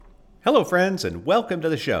Hello, friends, and welcome to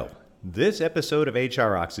the show. This episode of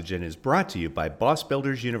HR Oxygen is brought to you by Boss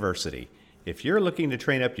Builders University. If you're looking to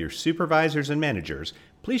train up your supervisors and managers,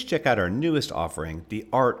 please check out our newest offering, The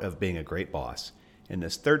Art of Being a Great Boss. In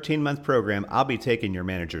this 13-month program, I'll be taking your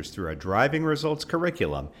managers through a driving results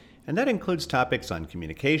curriculum, and that includes topics on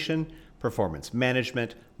communication, performance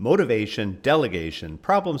management, motivation, delegation,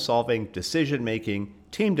 problem solving, decision making,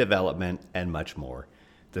 team development, and much more.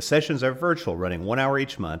 The sessions are virtual, running 1 hour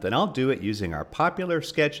each month, and I'll do it using our popular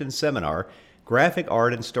sketch and seminar, graphic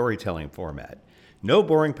art and storytelling format. No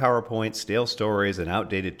boring PowerPoint, stale stories, and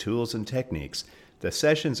outdated tools and techniques. The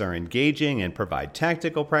sessions are engaging and provide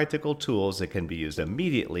tactical, practical tools that can be used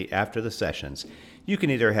immediately after the sessions. You can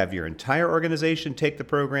either have your entire organization take the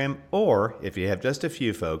program, or, if you have just a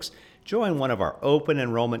few folks, join one of our open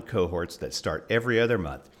enrollment cohorts that start every other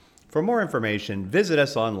month. For more information, visit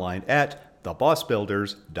us online at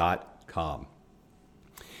thebossbuilders.com.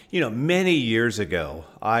 Many years ago,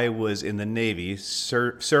 I was in the Navy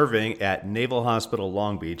serving at Naval Hospital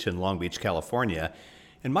Long Beach in Long Beach, California,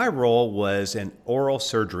 and my role was an oral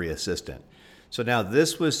surgery assistant. So now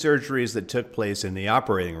this was surgeries that took place in the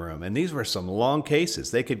operating room, and these were some long cases.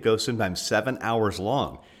 They could go sometimes 7 hours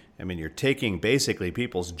long. I mean, you're taking basically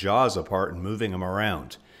people's jaws apart and moving them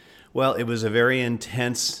around. Well, it was a very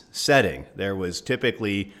intense setting. There was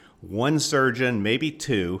typically one surgeon, maybe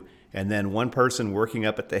two, and then one person working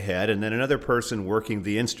up at the head, and then another person working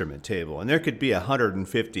the instrument table. And there could be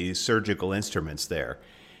 150 surgical instruments there.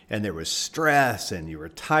 And there was stress, and you were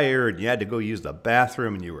tired, and you had to go use the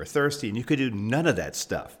bathroom, and you were thirsty, and you could do none of that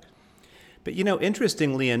stuff. But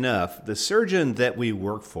interestingly enough, the surgeon that we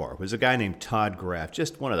worked for was a guy named Todd Graff,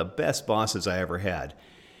 just one of the best bosses I ever had.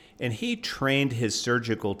 And he trained his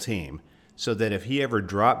surgical team so that if he ever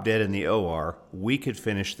dropped dead in the OR, we could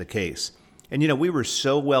finish the case. And we were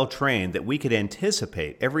so well trained that we could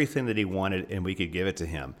anticipate everything that he wanted and we could give it to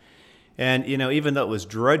him. And even though it was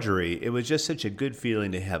drudgery, it was just such a good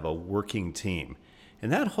feeling to have a working team.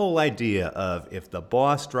 And that whole idea of if the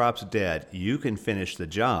boss drops dead, you can finish the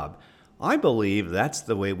job, I believe that's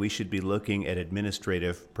the way we should be looking at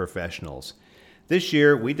administrative professionals. This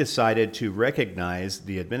year, we decided to recognize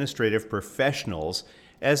the administrative professionals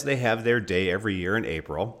as they have their day every year in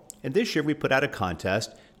April. And this year we put out a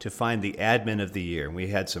contest to find the admin of the year. And we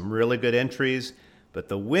had some really good entries, but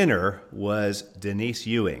the winner was Denise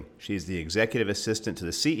Ewing. She's the executive assistant to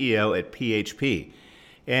the CEO at PHP.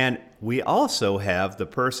 And we also have the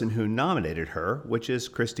person who nominated her, which is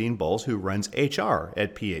Christine Bowles, who runs HR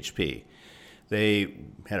at PHP. They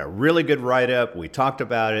had a really good write-up. We talked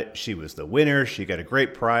about it. She was the winner. She got a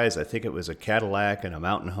great prize. I think it was a Cadillac and a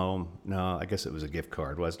mountain home. No, I guess it was a gift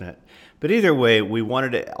card, wasn't it? But either way, we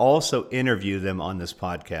wanted to also interview them on this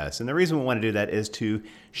podcast. And the reason we want to do that is to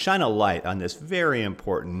shine a light on this very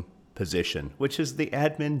important position, which is the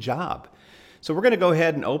admin job. So we're going to go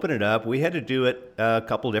ahead and open it up. We had to do it a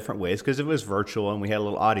couple different ways because it was virtual and we had a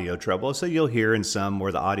little audio trouble. So you'll hear in some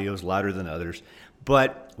where the audio is louder than others.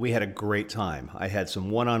 But we had a great time. I had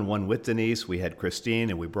some one-on-one with Denise. We had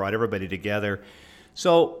Christine, and we brought everybody together.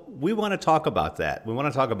 So we want to talk about that. We want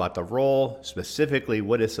to talk about the role, specifically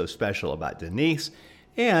what is so special about Denise,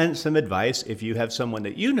 and some advice if you have someone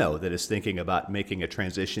that you know that is thinking about making a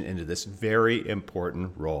transition into this very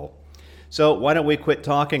important role. So why don't we quit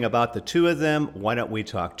talking about the two of them? Why don't we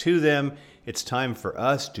talk to them? It's time for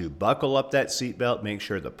us to buckle up that seatbelt, make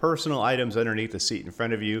sure the personal items underneath the seat in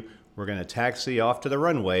front of you. We're going to taxi off to the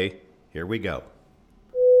runway. Here we go.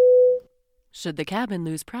 Should the cabin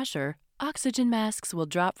lose pressure, oxygen masks will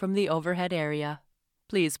drop from the overhead area.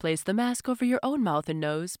 Please place the mask over your own mouth and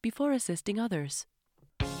nose before assisting others.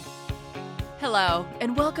 Hello,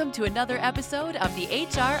 and welcome to another episode of the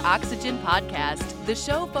HR Oxygen Podcast, the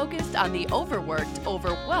show focused on the overworked,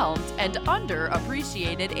 overwhelmed, and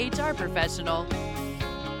underappreciated HR professional.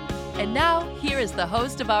 And now, here is the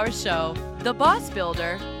host of our show, the boss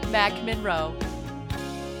builder, Mac Monroe.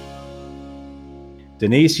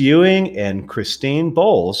 Denise Ewing and Christine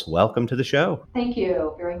Bowles, welcome to the show. Thank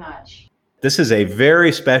you very much. This is a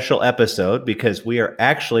very special episode because we are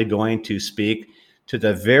actually going to speak to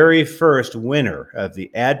the very first winner of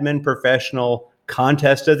the Admin Professional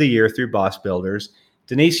Contest of the Year through Boss Builders,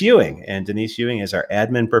 Denise Ewing. And Denise Ewing is our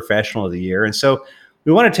Admin Professional of the Year. And so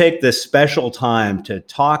we want to take this special time to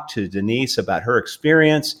talk to Denise about her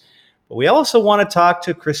experience. But we also want to talk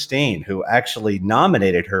to Christine, who actually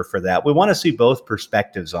nominated her for that. We want to see both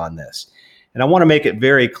perspectives on this. And I want to make it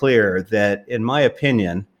very clear that, in my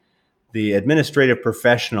opinion, the administrative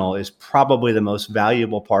professional is probably the most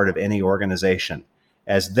valuable part of any organization.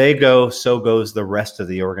 As they go, so goes the rest of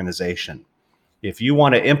the organization. If you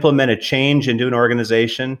want to implement a change into an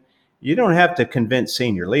organization, you don't have to convince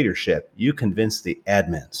senior leadership. You convince the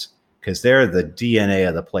admins because they're the DNA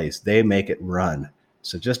of the place. They make it run.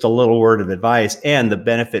 So just a little word of advice, and the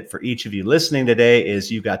benefit for each of you listening today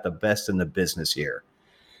is you got the best in the business here.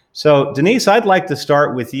 So Denise, I'd like to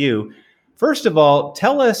start with you. First of all,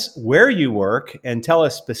 tell us where you work and tell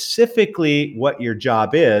us specifically what your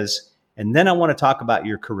job is. And then I want to talk about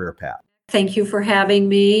your career path. Thank you for having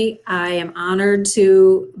me. I am honored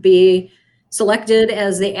to be selected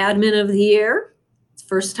as the admin of the year. It's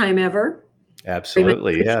first time ever.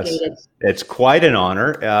 Absolutely, yes. It's quite an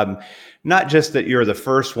honor. Not just that you're the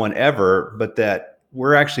first one ever, but that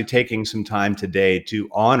we're actually taking some time today to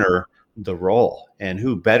honor the role. And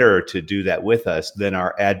who better to do that with us than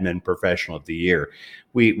our admin professional of the year?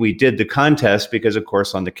 We did the contest because, of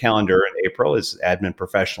course, on the calendar in April is Admin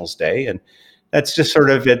Professionals Day. And that's just sort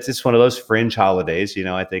of, it's one of those fringe holidays.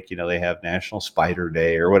 I think, they have National Spider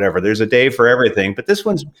Day or whatever. There's a day for everything. But this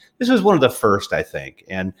was one of the first, I think.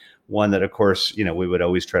 And one that, of course, we would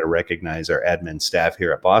always try to recognize our admin staff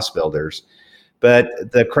here at Boss Builders.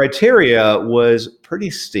 But the criteria was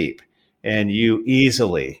pretty steep. And you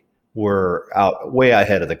easily were way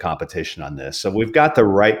ahead of the competition on this. So we've got the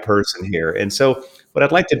right person here. And so what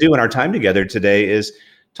I'd like to do in our time together today is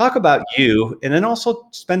talk about you, and then also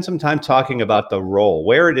spend some time talking about the role,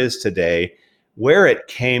 where it is today, where it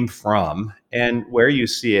came from, and where you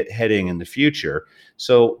see it heading in the future.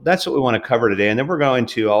 So that's what we want to cover today. And then we're going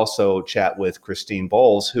to also chat with Christine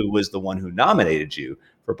Bowles, who was the one who nominated you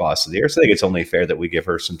for Boss of the Year. So I think it's only fair that we give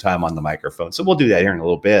her some time on the microphone. So we'll do that here in a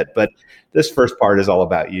little bit. But this first part is all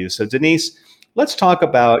about you. So Denise, let's talk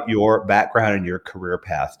about your background and your career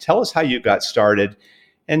path. Tell us how you got started.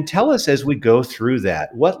 And tell us as we go through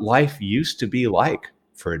that, what life used to be like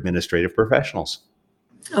for administrative professionals.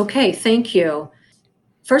 Okay, thank you.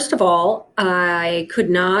 First of all, I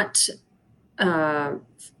could not,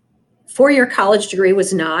 four-year college degree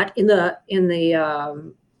was not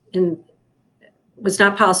was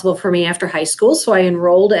not possible for me after high school. So I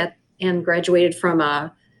enrolled and graduated from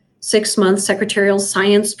a 6-month secretarial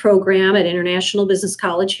science program at International Business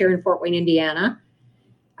College here in Fort Wayne, Indiana.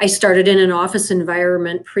 I started in an office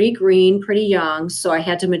environment pretty green, pretty young, so I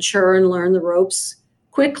had to mature and learn the ropes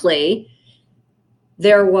quickly.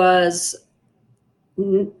 There was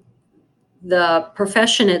the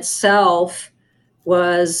profession itself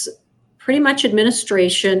was pretty much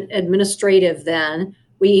administrative then.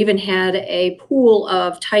 We even had a pool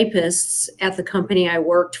of typists at the company I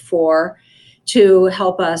worked for to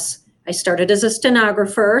help us. I started as a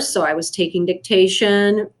stenographer, so I was taking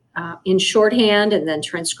dictation in shorthand and then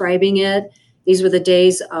transcribing it. These were the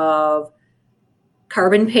days of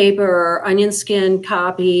carbon paper, onion skin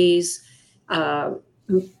copies.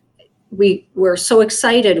 We were so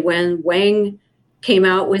excited when Wang came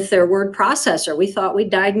out with their word processor. We thought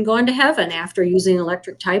we'd died and gone to heaven after using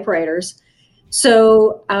electric typewriters.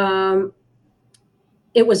 So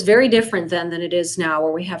it was very different then than it is now,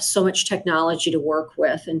 where we have so much technology to work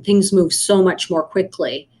with and things move so much more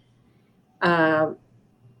quickly.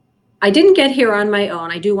 I didn't get here on my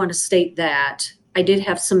own. I do want to state that. I did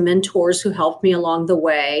have some mentors who helped me along the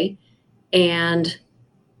way and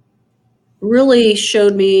really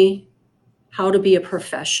showed me how to be a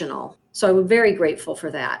professional. So I'm very grateful for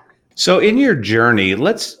that. So in your journey,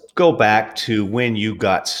 let's go back to when you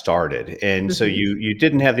got started. And so you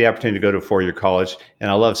didn't have the opportunity to go to a 4-year college, and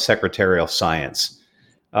I love secretarial science.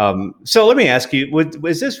 So let me ask you,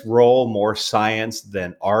 was this role more science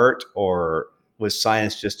than art, or was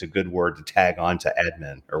science just a good word to tag on to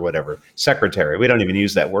admin or whatever? Secretary. We don't even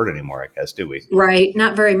use that word anymore, I guess, do we? Right.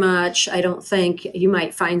 Not very much. I don't think. You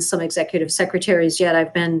might find some executive secretaries yet.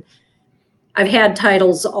 I've had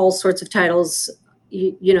titles, all sorts of titles.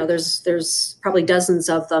 There's probably dozens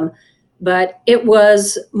of them, but it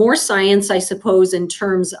was more science, I suppose, in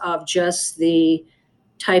terms of just the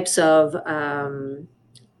types of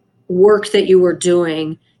work that you were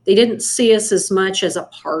doing. They didn't see us as much as a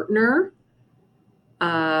partner,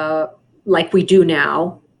 like we do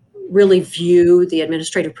now, really view the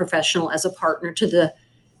administrative professional as a partner to the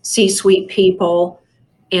C-suite people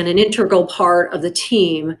and an integral part of the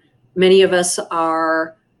team. Many of us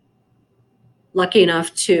are lucky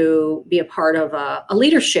enough to be a part of a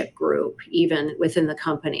leadership group, even within the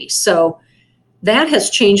company. So that has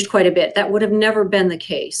changed quite a bit. That would have never been the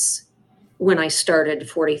case when I started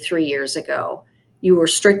 43 years ago. You were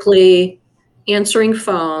strictly answering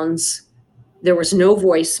phones. There was no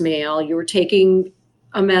voicemail. You were taking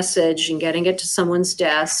a message and getting it to someone's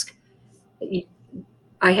desk.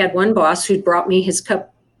 I had one boss who brought me his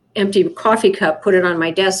empty coffee cup, put it on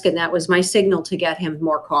my desk, and that was my signal to get him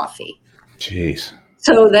more coffee. Jeez.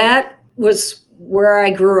 So that was where I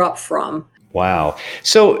grew up from. Wow.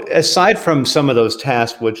 So aside from some of those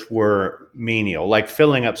tasks which were menial, like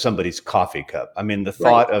filling up somebody's coffee cup, I mean, the Right.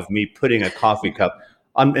 thought of me putting a coffee cup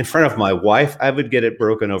in front of my wife, I would get it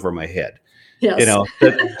broken over my head. You Yes. know,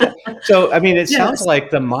 so I mean, it sounds Yes.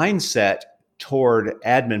 like the mindset toward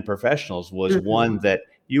admin professionals was Mhm. one that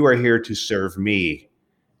you are here to serve me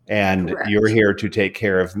and you're Correct. here to take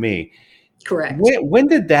care of me. Correct. When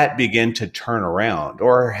did that begin to turn around,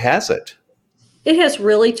 or has it? It has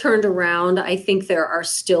really turned around. I think there are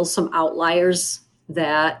still some outliers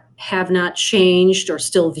that have not changed or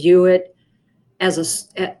still view it as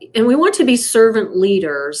and we want to be servant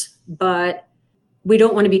leaders, but we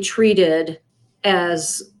don't want to be treated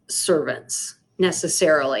as servants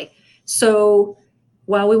necessarily. So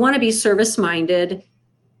while we want to be service minded,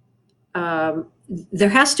 um, there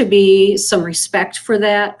has to be some respect for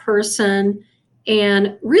that person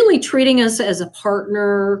and really treating us as a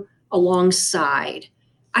partner alongside.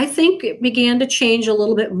 I think it began to change a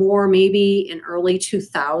little bit more maybe in early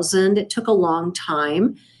 2000. It took a long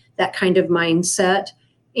time, that kind of mindset.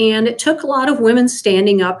 And it took a lot of women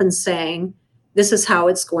standing up and saying, this is how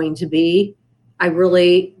it's going to be. I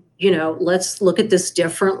really, let's look at this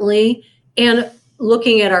differently and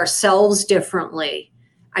looking at ourselves differently.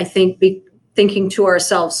 I think thinking to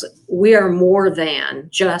ourselves, we are more than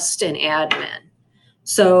just an admin.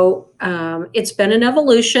 So it's been an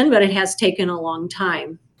evolution, but it has taken a long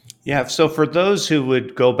time. Yeah. So for those who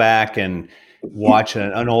would go back and watch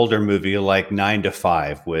an older movie like 9 to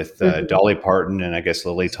 5 with Mhm. Dolly Parton and I guess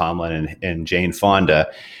Lily Tomlin and Jane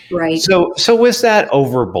Fonda. Right. So was that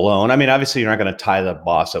overblown? I mean, obviously you're not going to tie the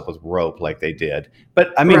boss up with rope like they did,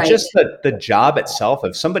 but I mean, Right. just the job itself,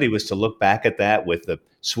 if somebody was to look back at that with the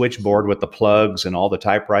switchboard with the plugs and all the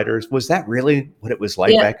typewriters, was that really what it was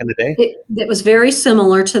like Yeah, back in the day? it was very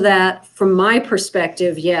similar to that from my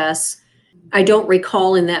perspective, yes. I don't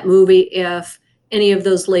recall in that movie if any of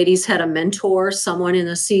those ladies had a mentor, someone in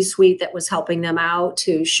the C-suite that was helping them out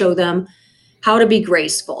to show them how to be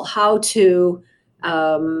graceful, how to,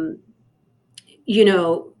 um, you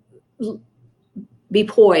know, be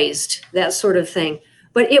poised, that sort of thing.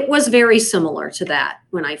 But it was very similar to that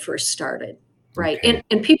when I first started, right? Okay.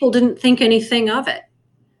 And people didn't think anything of it.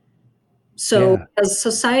 So Yeah. as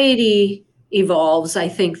society evolves, I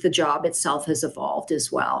think the job itself has evolved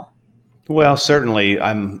as well. Well, certainly,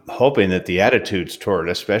 I'm hoping that the attitudes toward,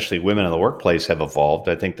 especially women in the workplace, have evolved.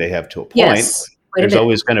 I think they have to a point. Yes, quite a There's bit.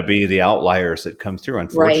 always going to be the outliers that come through, Right.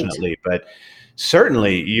 unfortunately. But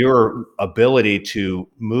certainly, your ability to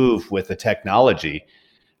move with the technology.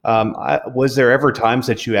 Was there ever times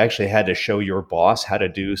that you actually had to show your boss how to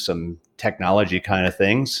do some technology kind of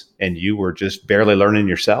things, and you were just barely learning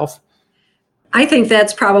yourself? I think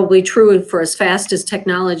that's probably true for as fast as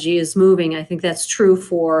technology is moving. I think that's true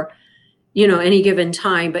for, any given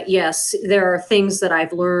time. But yes, there are things that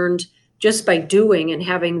I've learned just by doing and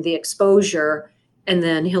having the exposure. And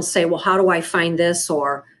then he'll say, well, how do I find this?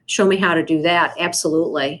 Or show me how to do that.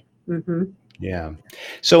 Absolutely. Hmm. Yeah.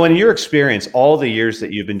 So, in your experience, all the years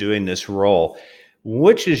that you've been doing this role,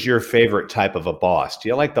 which is your favorite type of a boss? Do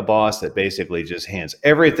you like the boss that basically just hands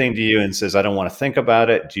everything to you and says, I don't want to think about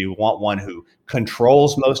it? Do you want one who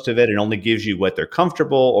controls most of it and only gives you what they're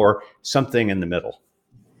comfortable, or something in the middle?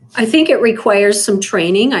 I think it requires some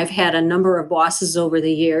training. I've had a number of bosses over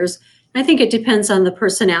the years. I think it depends on the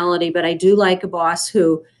personality, but I do like a boss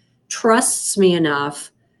who trusts me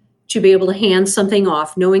enough to be able to hand something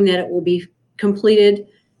off, knowing that it will be completed.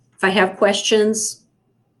 If I have questions,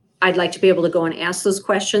 I'd like to be able to go and ask those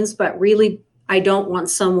questions, but really, I don't want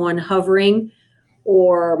someone hovering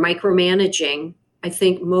or micromanaging. I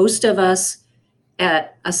think most of us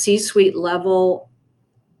at a C suite level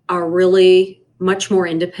are really much more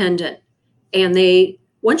independent. And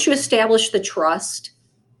once you establish the trust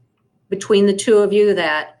between the two of you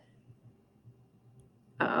that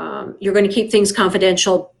you're going to keep things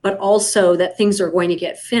confidential, but also that things are going to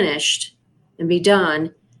get finished and be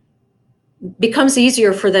done, becomes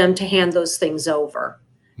easier for them to hand those things over.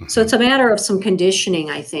 So it's a matter of some conditioning,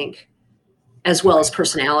 I think, as well Okay. as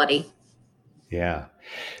personality. Yeah.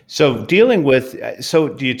 So, so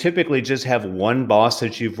do you typically just have one boss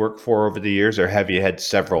that you've worked for over the years, or have you had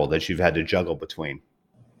several that you've had to juggle between?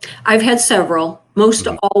 I've had several. Most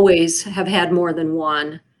Mhm. always have had more than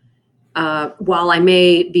one. While I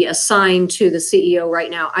may be assigned to the CEO right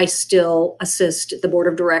now, I still assist the board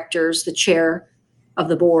of directors, the chair of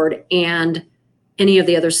the board, and any of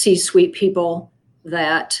the other C-suite people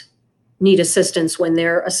that need assistance when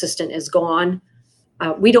their assistant is gone.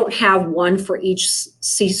 We don't have one for each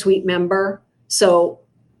C-suite member, so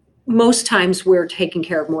most times we're taking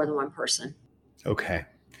care of more than one person. Okay.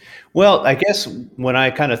 Well, I guess when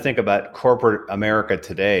I kind of think about corporate America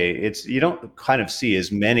today, it's you don't kind of see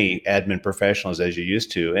as many admin professionals as you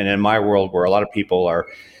used to. And in my world, where a lot of people are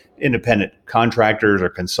independent contractors or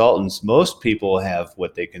consultants, most people have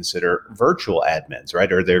what they consider virtual admins,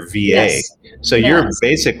 right? Or their VA. Yes, So you're yes.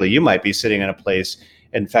 basically, you might be sitting in a place.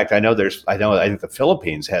 In fact, I think the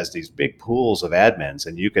Philippines has these big pools of admins,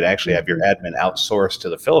 and you could actually have your Mhm, admin outsourced to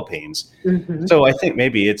the Philippines. mhm, So I think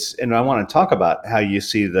maybe and I want to talk about how you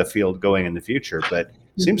see the field going in the future, but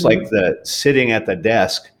it seems like mhm. the sitting at the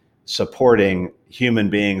desk supporting human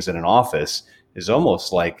beings in an office is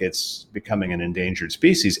almost like it's becoming an endangered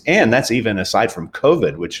species. And that's even aside from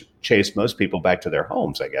COVID, which chased most people back to their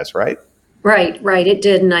homes, I guess, right? Right, right. It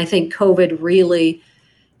did, and I think COVID really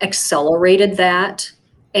accelerated that.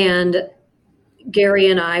 And Gary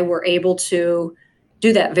and I were able to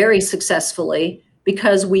do that very successfully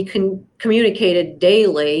because we communicated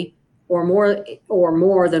daily or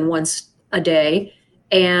more than once a day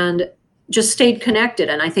and just stayed connected.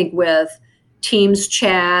 And I think with Teams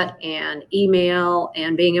chat and email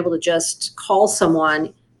and being able to just call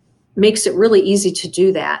someone makes it really easy to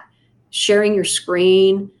do that. Sharing your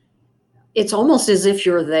screen, it's almost as if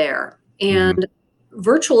you're there. Hmm. And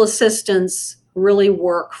virtual assistants really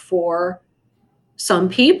work for some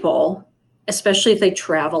people, especially if they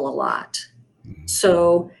travel a lot.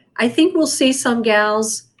 So I think we'll see some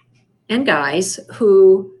gals and guys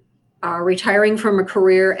who are retiring from a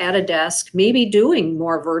career at a desk, maybe doing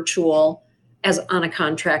more virtual as on a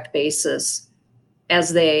contract basis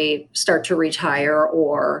as they start to retire,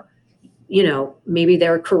 or maybe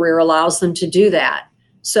their career allows them to do that.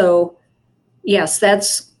 So yes,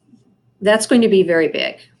 that's going to be very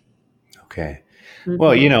big. Okay.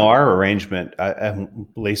 Well, Mhm. our arrangement, and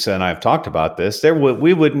Lisa and I have talked about this.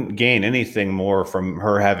 We wouldn't gain anything more from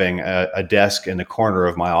her having a desk in the corner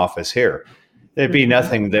of my office here. There'd be Mhm.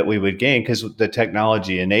 nothing that we would gain because the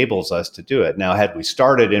technology enables us to do it. Now, had we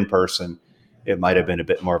started in person, it might have been a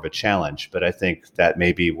bit more of a challenge, but I think that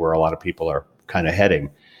may be where a lot of people are kind of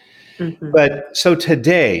heading. Mhm. But so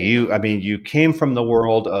today, I mean, you came from the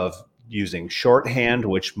world of using shorthand,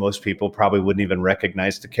 which most people probably wouldn't even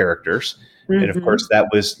recognize the characters. And of course, Mhm. that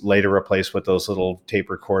was later replaced with those little tape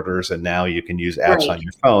recorders, and now you can use apps Right. on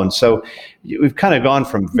your phone. So we've kind of gone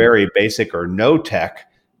from very basic or no tech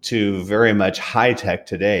to very much high tech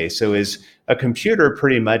today. So is a computer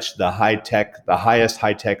pretty much the high tech, the highest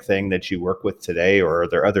high tech thing that you work with today, or are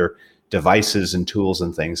there other devices and tools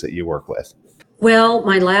and things that you work with? Well,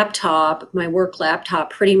 my work laptop,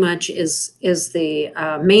 pretty much is the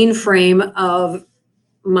mainframe of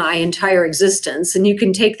my entire existence, and you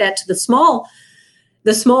can take that to the small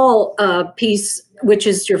piece, which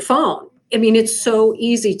is your phone. I mean, it's so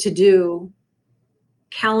easy to do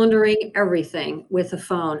calendaring, everything with a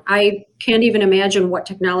phone. I can't even imagine what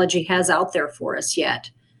technology has out there for us yet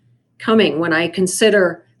coming when I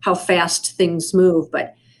consider how fast things move.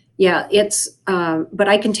 But yeah, but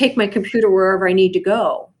I can take my computer wherever I need to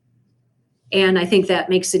go. And I think that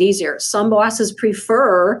makes it easier. Some bosses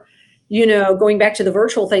prefer, going back to the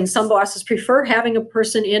virtual thing, some bosses prefer having a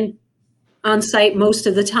person in on site most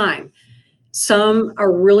of the time. Some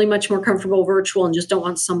are really much more comfortable virtual and just don't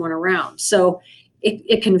want someone around. So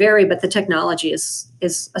it can vary, but the technology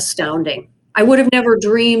is astounding. I would have never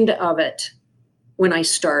dreamed of it when I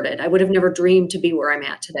started. I would have never dreamed to be where I'm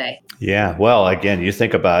at today. Yeah, well, again, you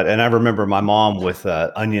think about, and I remember my mom with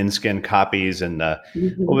onion skin copies and what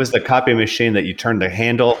Mhm. was the copy machine that you turned the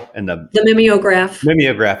handle and the The mimeograph.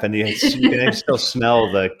 mimeograph, and you can still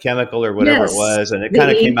smell the chemical or whatever it Yes, was, and it the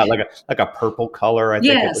kind of came ink. out like a purple color. I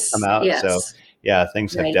think it would come Yes, out. So yes, yeah,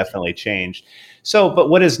 things have right. definitely changed. So, but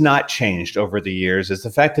what has not changed over the years is the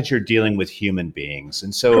fact that you're dealing with human beings.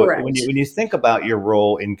 And so Correct. when you think about your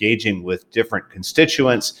role engaging with different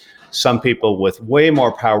constituents, some people with way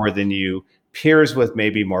more power than you, peers with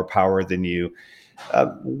maybe more power than you,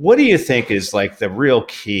 what do you think is like the real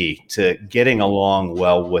key to getting along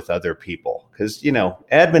well with other people? Because,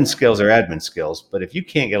 admin skills are admin skills, but if you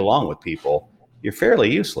can't get along with people, you're fairly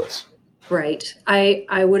useless. Right.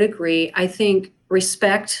 I would agree. I think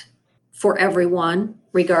respect for everyone,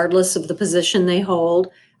 regardless of the position they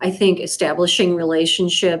hold. I think establishing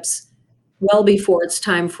relationships well before it's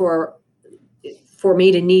time for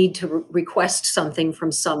me to need to request something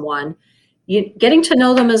from someone. Getting to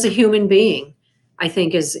know them as a human being, I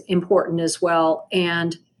think, is important as well,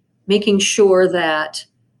 and making sure that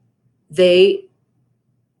they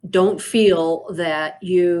don't feel that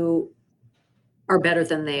you are better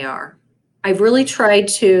than they are. I've really tried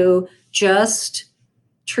to just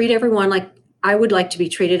treat everyone like I would like to be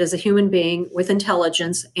treated, as a human being with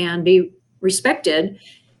intelligence, and be respected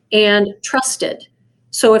and trusted.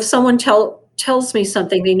 So if someone tells me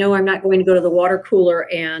something, they know I'm not going to go to the water cooler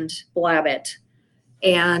and blab it.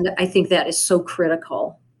 And I think that is so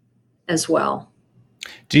critical as well.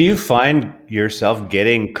 Do you find yourself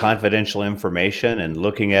getting confidential information and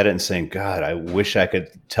looking at it and saying, God, I wish I could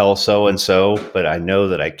tell so and so, but I know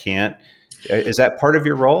that I can't? Is that part of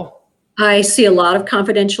your role? I see a lot of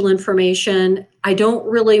confidential information. I don't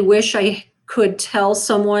really wish I could tell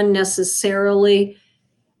someone necessarily.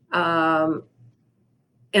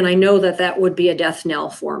 And I know that would be a death knell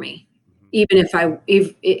for me, even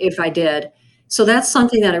if I did. So that's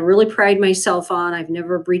something that I really pride myself on. I've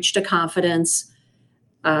never breached a confidence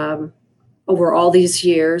over all these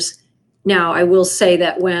years. Now, I will say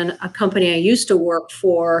that when a company I used to work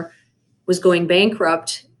for was going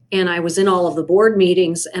bankrupt, and I was in all of the board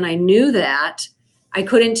meetings, and I knew that, I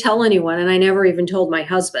couldn't tell anyone, and I never even told my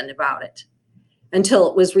husband about it until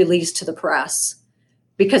it was released to the press,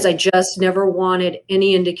 because I just never wanted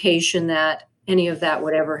any indication that any of that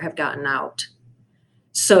would ever have gotten out.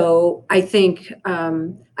 So I think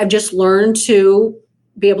I've just learned to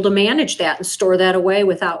be able to manage that and store that away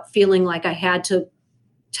without feeling like I had to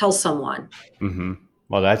tell someone. Mm-hmm.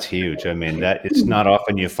 Well, that's huge. I mean, that it's not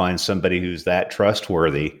often you find somebody who's that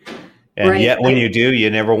trustworthy. And Right. yet when you do, you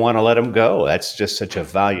never want to let them go. That's just such a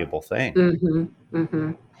valuable thing. Mm-hmm.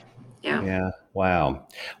 Mm-hmm. Yeah. Yeah. Wow.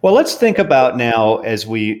 Well, let's think about now as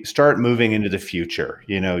we start moving into the future.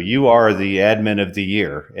 You know, you are the admin of the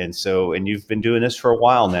year. And you've been doing this for a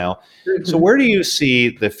while now. Mm-hmm. So where do you see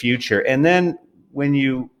the future? And then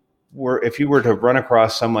if you were to run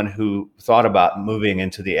across someone who thought about moving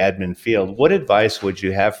into the admin field, what advice would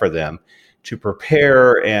you have for them to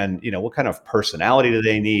prepare? And, what kind of personality do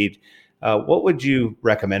they need? What would you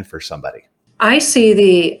recommend for somebody? I see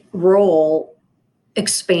the role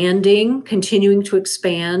expanding, continuing to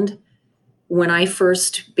expand. When I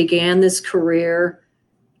first began this career,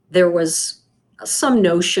 there was some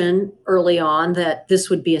notion early on that this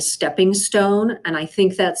would be a stepping stone. And I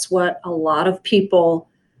think that's what a lot of people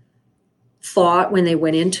thought when they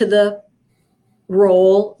went into the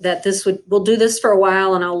role, that we'll do this for a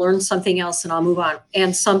while and I'll learn something else and I'll move on.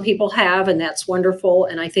 And some people have, and that's wonderful.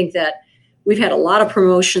 And I think that we've had a lot of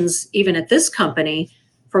promotions, even at this company,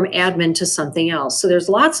 from admin to something else. So there's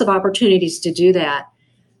lots of opportunities to do that.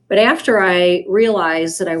 But after I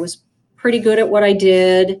realized that I was pretty good at what I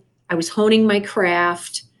did, I was honing my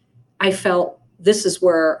craft, I felt this is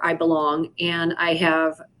where I belong. And I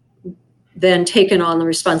have then taken on the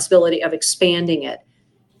responsibility of expanding it,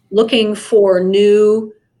 looking for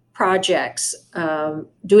new projects,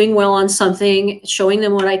 doing well on something, showing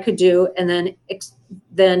them what I could do, and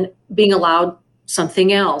then being allowed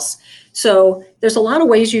something else. So there's a lot of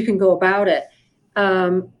ways you can go about it.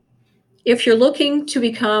 If you're looking to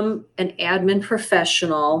become an admin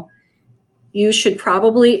professional, you should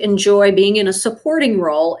probably enjoy being in a supporting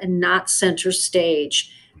role and not center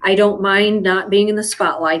stage. I don't mind not being in the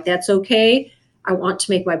spotlight. That's okay. I want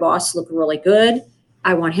to make my boss look really good.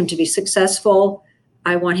 I want him to be successful.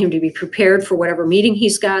 I want him to be prepared for whatever meeting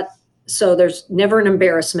he's got. So there's never an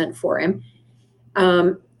embarrassment for him.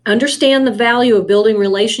 Understand the value of building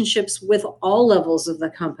relationships with all levels of the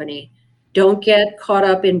company. Don't get caught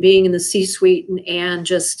up in being in the C-suite and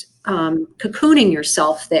just cocooning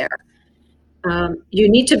yourself there. You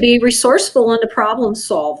need to be resourceful and a problem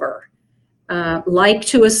solver. Like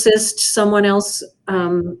to assist someone else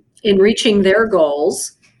in reaching their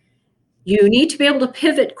goals. You need to be able to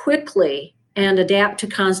pivot quickly and adapt to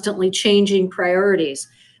constantly changing priorities.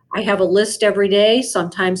 I have a list every day.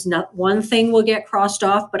 Sometimes not one thing will get crossed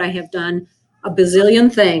off, but I have done a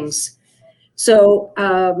bazillion things. So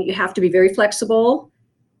you have to be very flexible.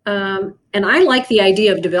 And I like the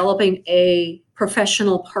idea of developing a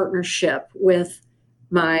professional partnership with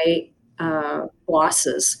my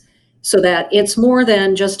bosses so that it's more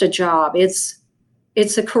than just a job. It's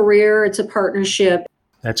a career, it's a partnership.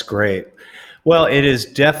 That's great. Well, it is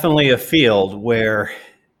definitely a field where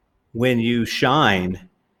when you shine,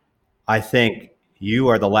 I think you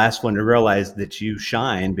are the last one to realize that you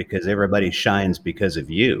shine because everybody shines because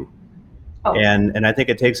of you. Oh. And I think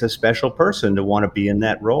it takes a special person to want to be in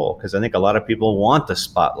that role, because I think a lot of people want the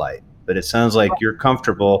spotlight, but it sounds like you're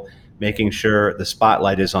comfortable making sure the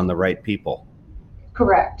spotlight is on the right people.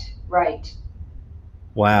 Correct. Right.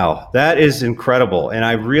 Wow, that is incredible. And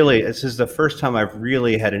this is the first time I've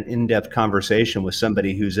really had an in-depth conversation with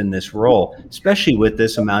somebody who's in this role, especially with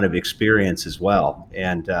this amount of experience as well.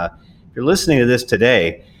 And if you're listening to this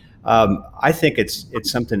today, I think it's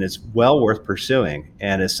something that's well worth pursuing.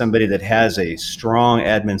 And as somebody that has a strong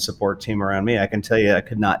admin support team around me, I can tell you I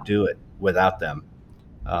could not do it without them.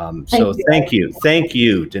 So thank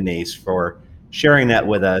you, Denise, for sharing that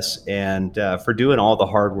with us and for doing all the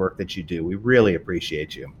hard work that you do. We really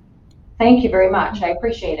appreciate you. Thank you very much. I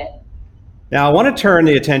appreciate it. Now, I want to turn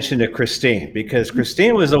the attention to Christine, because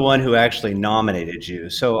Christine was the one who actually nominated you.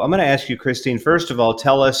 So I'm going to ask you, Christine, first of all,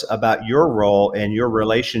 tell us about your role and your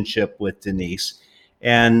relationship with Denise.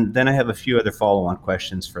 And then I have a few other follow-on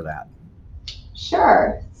questions for that.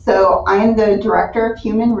 Sure. So I'm the Director of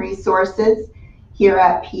Human Resources here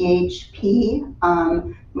at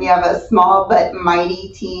PHP. We have a small but mighty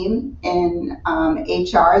team in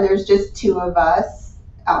HR. There's just two of us.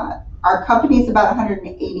 Our company is about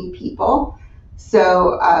 180 people.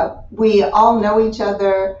 So we all know each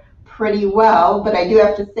other pretty well, but I do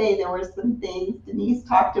have to say there were some things Denise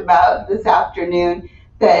talked about this afternoon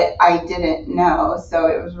that I didn't know. So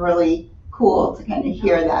it was really cool to kind of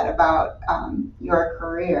hear that about your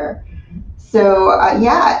career. So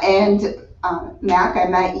Mac, I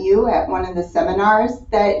met you at one of the seminars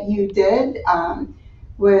that you did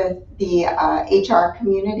with the HR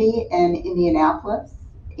community in Indianapolis,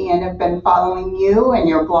 and have been following you and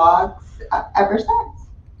your blogs ever since.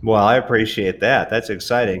 Well, I appreciate that. That's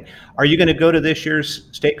exciting. Are you going to go to this year's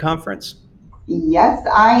state conference? Yes,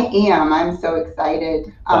 I am. I'm so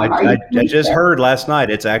excited. I just heard last night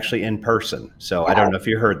it's actually in person. So yeah. I don't know if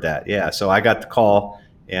you heard that. Yeah. So I got the call,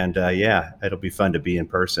 and it'll be fun to be in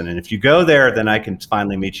person. And if you go there, then I can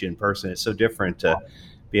finally meet you in person. It's so different to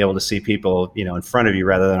be able to see people, in front of you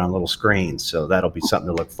rather than on little screens. So that'll be something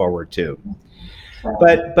to look forward to.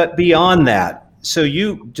 But beyond that, so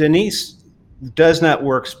Denise does not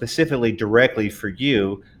work specifically directly for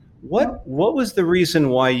you. What was the reason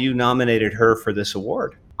why you nominated her for this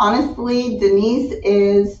award? Honestly, Denise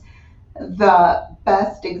is the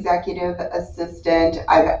best executive assistant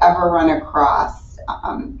I've ever run across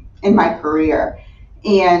in my career.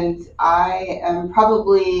 And I am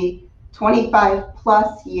probably 25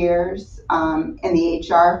 plus years in the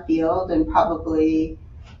HR field, and probably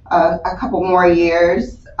a couple more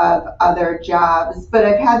years of other jobs, but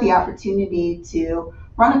I've had the opportunity to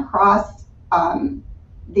run across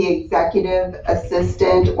the executive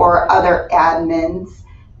assistant or other admins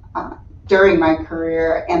during my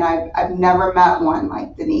career, and I've never met one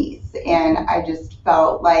like Denise, and I just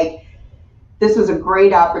felt like this was a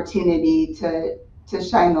great opportunity to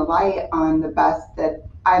shine the light on the best that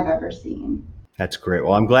I've ever seen. That's great.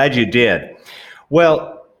 Well, I'm glad you did.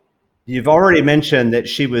 Well, you've already mentioned that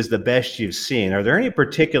she was the best you've seen. Are there any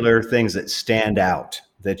particular things that stand out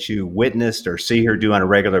that you witnessed or see her do on a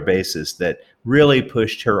regular basis that really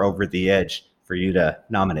pushed her over the edge for you to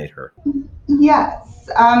nominate her? Yes.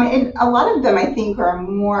 And a lot of them, I think, are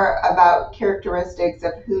more about characteristics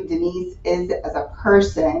of who Denise is as a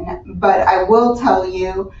person. But I will tell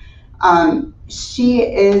you, she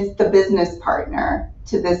is the business partner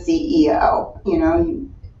to the CEO.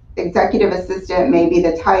 Executive assistant may be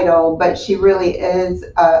the title, but she really is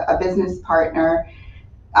a business partner.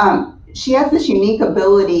 She has this unique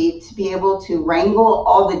ability to be able to wrangle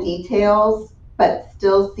all the details, but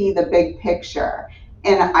still see the big picture.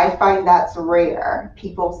 And I find that's rare.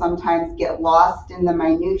 People sometimes get lost in the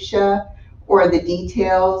minutia or the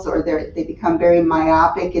details, or they become very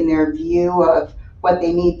myopic in their view of what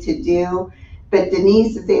they need to do. But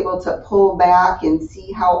Denise is able to pull back and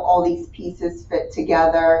see how all these pieces fit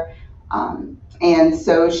together. And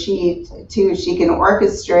so she can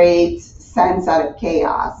orchestrate sense out of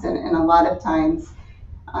chaos. And a lot of times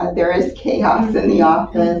there is chaos in the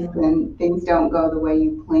office and things don't go the way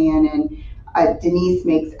you plan. And Denise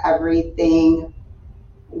makes everything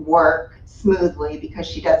work smoothly because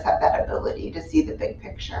she does have that ability to see the big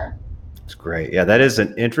picture. That's great. Yeah, that is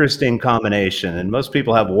an interesting combination. And most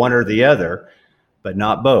people have one or the other, but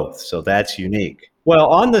not both. So that's unique. Well,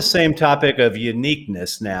 on the same topic of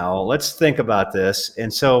uniqueness now, let's think about this.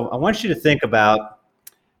 And so I want you to think about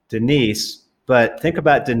Denise, but think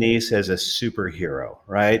about Denise as a superhero,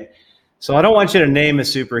 right? So I don't want you to name a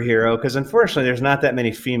superhero because unfortunately there's not that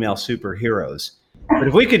many female superheroes. But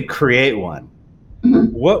if we could create one,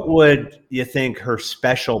 what would you think her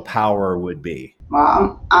special power would be?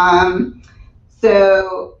 Well,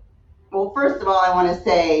 first of all, I want to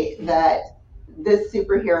say that this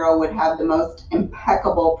superhero would have the most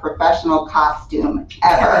impeccable professional costume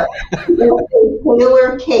ever.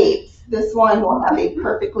 Tailored capes. This one will have a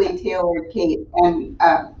perfectly tailored cape and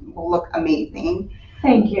will look amazing.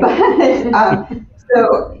 Thank you.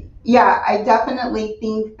 I definitely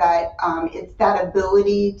think that it's that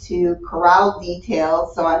ability to corral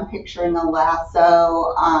details. So I'm picturing a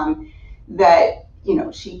lasso that,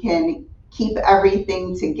 she can keep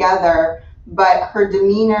everything together, but her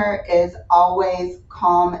demeanor is always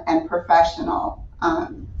calm and professional.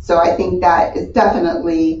 So I think that is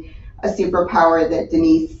definitely a superpower that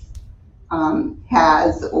Denise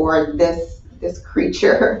has, or this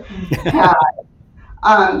creature has.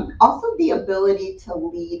 Also the ability to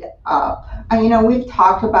lead up. We've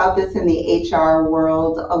talked about this in the HR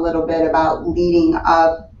world a little bit about leading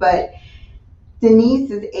up, but Denise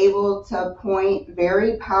is able to point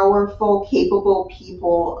very powerful, capable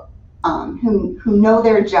people who know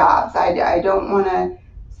their jobs. I don't want to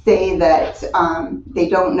say that they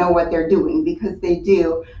don't know what they're doing, because they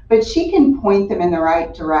do, but she can point them in the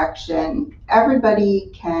right direction. Everybody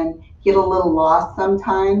can get a little lost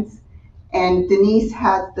sometimes, and Denise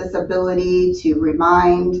has this ability to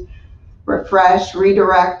remind, refresh,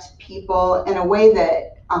 redirect people in a way that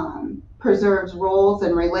preserves roles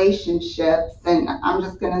and relationships, and I'm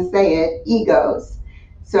just going to say it, egos.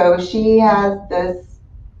 So she has this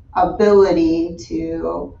ability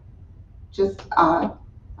to just,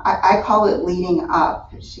 I call it leading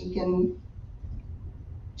up. She can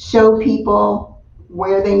show people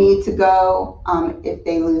where they need to go if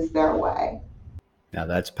they lose their way. Now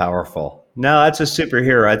that's powerful. No, that's a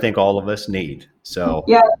superhero I think all of us need. So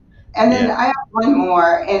yeah. And then I have one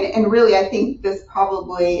more, and really I think this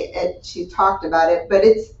probably, she talked about it, but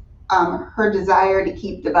it's her desire to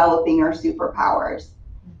keep developing her superpowers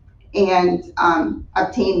and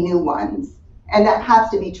obtain new ones. And that has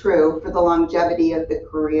to be true for the longevity of the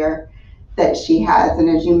career that she has. And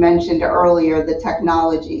as you mentioned earlier, the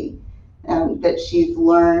technology that she's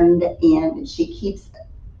learned, and she keeps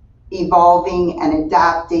evolving and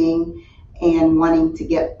adapting and wanting to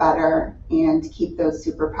get better and keep those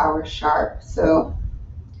superpowers sharp. So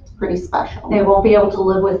it's pretty special. They won't be able to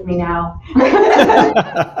live with me now. Well,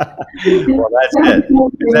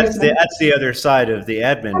 that's it. That's the other side of the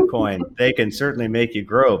admin coin. They can certainly make you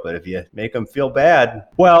grow, but if you make them feel bad.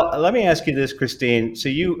 Well, let me ask you this, Christine. So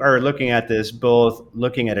you are looking at this, both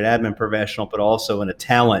looking at an admin professional, but also in a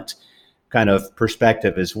talent kind of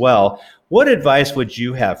perspective as well. What advice would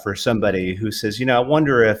you have for somebody who says, I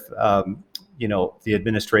wonder if, the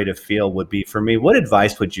administrative field would be for me? What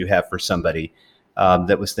advice would you have for somebody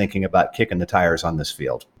that was thinking about kicking the tires on this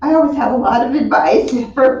field? I always have a lot of advice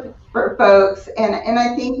for folks. And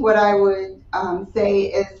I think what I would say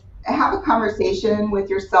is have a conversation with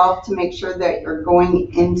yourself to make sure that you're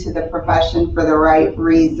going into the profession for the right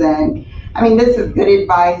reason. I mean, this is good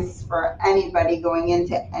advice for anybody going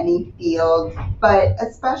into any field, but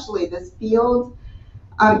especially this field.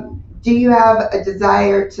 Do you have a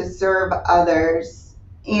desire to serve others?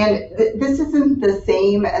 And this isn't the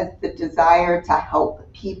same as the desire to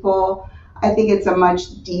help people. I think it's a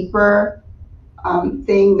much deeper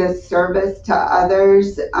thing, this service to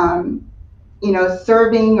others.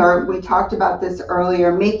 Serving, or we talked about this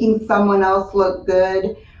earlier, making someone else look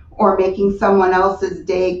good or making someone else's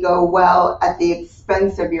day go well at the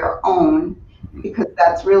expense of your own, because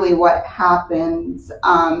that's really what happens.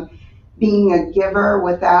 Being a giver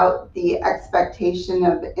without the expectation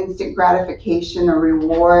of instant gratification or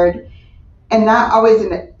reward, and not always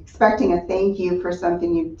expecting a thank you for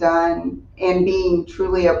something you've done, and being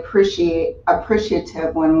truly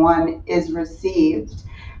appreciative when one is received.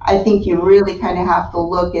 I think you really kind of have to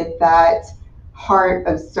look at that heart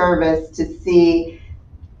of service to see,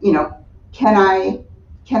 can I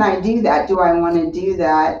do that? Do I want to do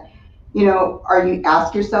that?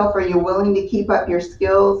 Ask yourself, are you willing to keep up your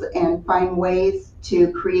skills and find ways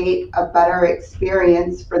to create a better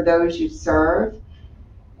experience for those you serve?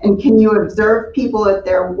 And can you observe people at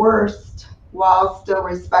their worst while still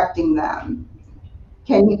respecting them?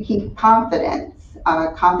 Can you keep confidence,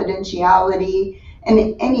 confidentiality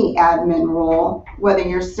in any admin role, whether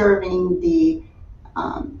you're serving the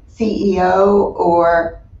CEO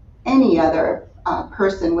or any other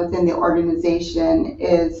person within the organization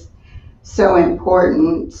is so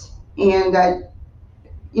important. And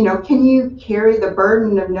can you carry the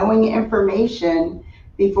burden of knowing information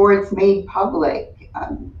before it's made public?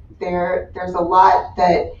 There's a lot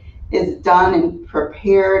that is done and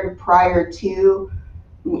prepared prior to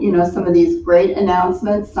some of these great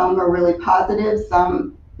announcements. Some are really positive,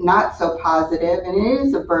 some not so positive, and it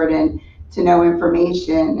is a burden to know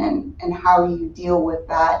information and how you deal with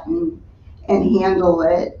that and handle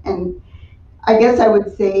it. And I guess I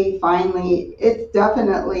would say, finally, it's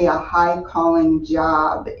definitely a high calling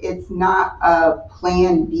job. It's not a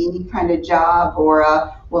plan B kind of job or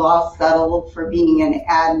I'll settle for being an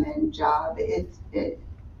admin job. It's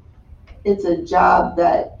a job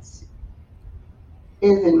that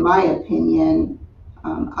is, in my opinion,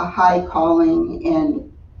 a high calling,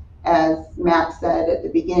 and as Matt said at the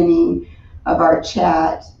beginning, our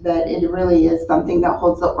chat that it really is something that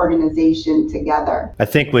holds the organization together. I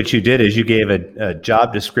think what you did is you gave a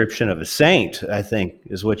job description of a saint, I think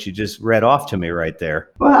is what you just read off to me right there.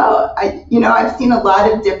 Well, I've seen a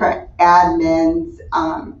lot of different admins,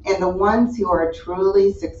 and the ones who are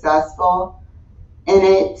truly successful in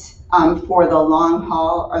it for the long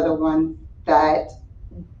haul are the ones that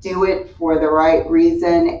do it for the right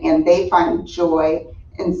reason, and they find joy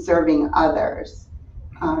in serving others.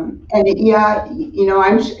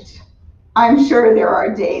 I'm sure there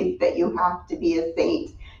are days that you have to be a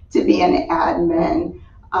saint to be an admin,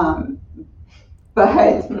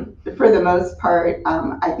 but for the most part,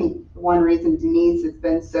 I think one reason Denise has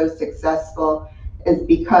been so successful is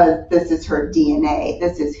because this is her DNA.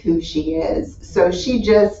 This is who she is. So she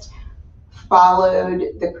just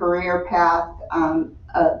followed the career path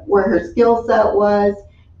where her skill set was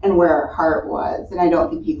and where her heart was. And I don't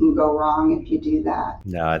think you can go wrong if you do that.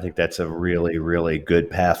 No, I think that's a really, really good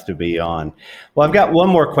path to be on. Well, I've got one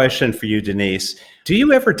more question for you, Denise. Do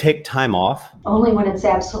you ever take time off? Only when it's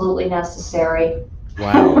absolutely necessary.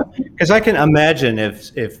 Wow. Because I can imagine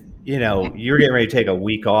if you're getting ready to take a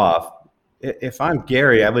week off, if I'm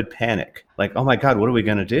Gary, I would panic. Like, oh my God, what are we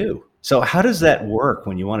going to do? So how does that work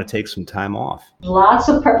when you want to take some time off? Lots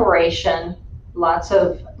of preparation, lots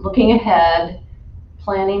of looking ahead,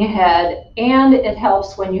 planning ahead, and it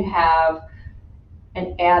helps when you have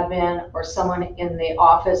an admin or someone in the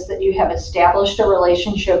office that you have established a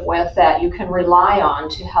relationship with that you can rely on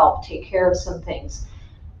to help take care of some things.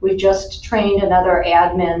 We just trained another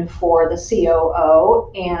admin for the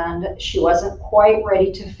COO, and she wasn't quite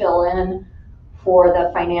ready to fill in for the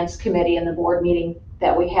finance committee and the board meeting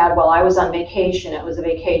that we had while I was on vacation. It was a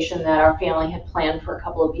vacation that our family had planned for a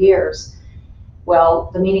couple of years. Well,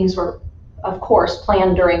 the meetings were, of course,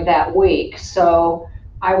 planned during that week. So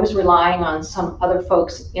I was relying on some other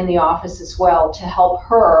folks in the office as well to help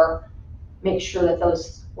her make sure that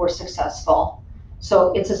those were successful.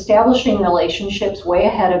 So it's establishing relationships way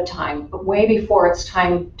ahead of time, but way before it's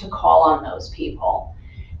time to call on those people.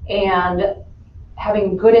 And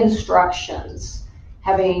having good instructions,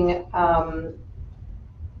 having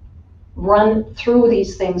run through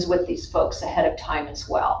these things with these folks ahead of time as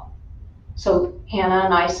well. So Hannah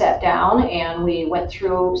and I sat down and we went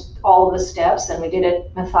through all of the steps, and we did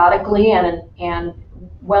it methodically and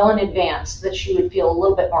well in advance so that she would feel a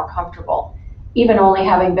little bit more comfortable, even only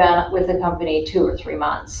having been with the company 2 or 3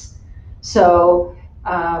 months. So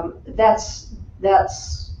that's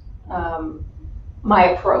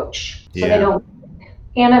my approach. So they don't.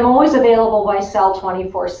 And I'm always available by cell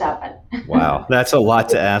 24/7. Wow, that's a lot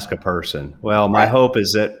to ask a person. Well, my hope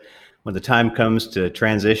is that when the time comes to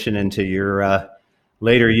transition into your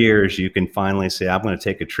later years, you can finally say, I'm going to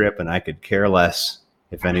take a trip and I could care less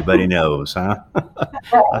if anybody knows, huh?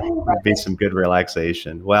 That'd be some good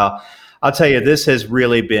relaxation. Well, I'll tell you, this has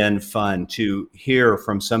really been fun to hear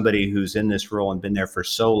from somebody who's in this role and been there for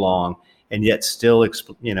so long, and yet still,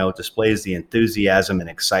 displays the enthusiasm and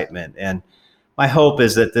excitement. And my hope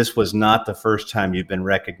is that this was not the first time you've been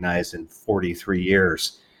recognized in 43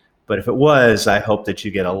 years. But if it was, I hope that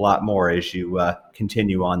you get a lot more as you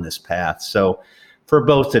continue on this path. So for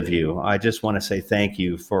both of you, I just want to say thank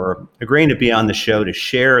you for agreeing to be on the show to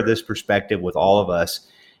share this perspective with all of us.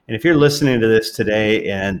 And if you're listening to this today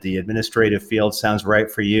and the administrative field sounds right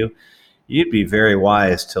for you, you'd be very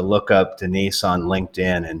wise to look up Denise on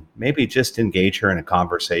LinkedIn and maybe just engage her in a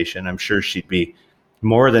conversation. I'm sure she'd be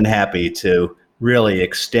more than happy to really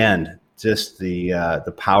extend just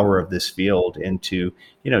the power of this field into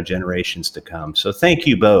generations to come. So thank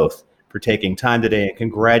you both for taking time today, and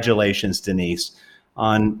congratulations, Denise,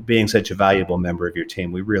 on being such a valuable member of your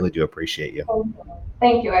team. We really do appreciate you.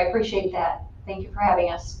 Thank you. I appreciate that. Thank you for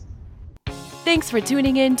having us. Thanks for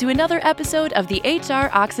tuning in to another episode of the HR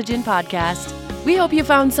Oxygen Podcast. We hope you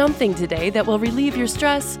found something today that will relieve your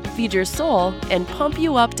stress, feed your soul, and pump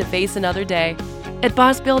you up to face another day. At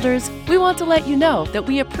Boss Builders, we want to let you know that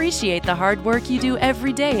we appreciate the hard work you do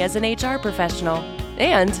every day as an HR professional.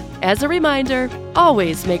 And, as a reminder,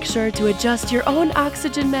 always make sure to adjust your own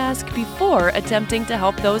oxygen mask before attempting to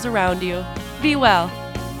help those around you. Be well.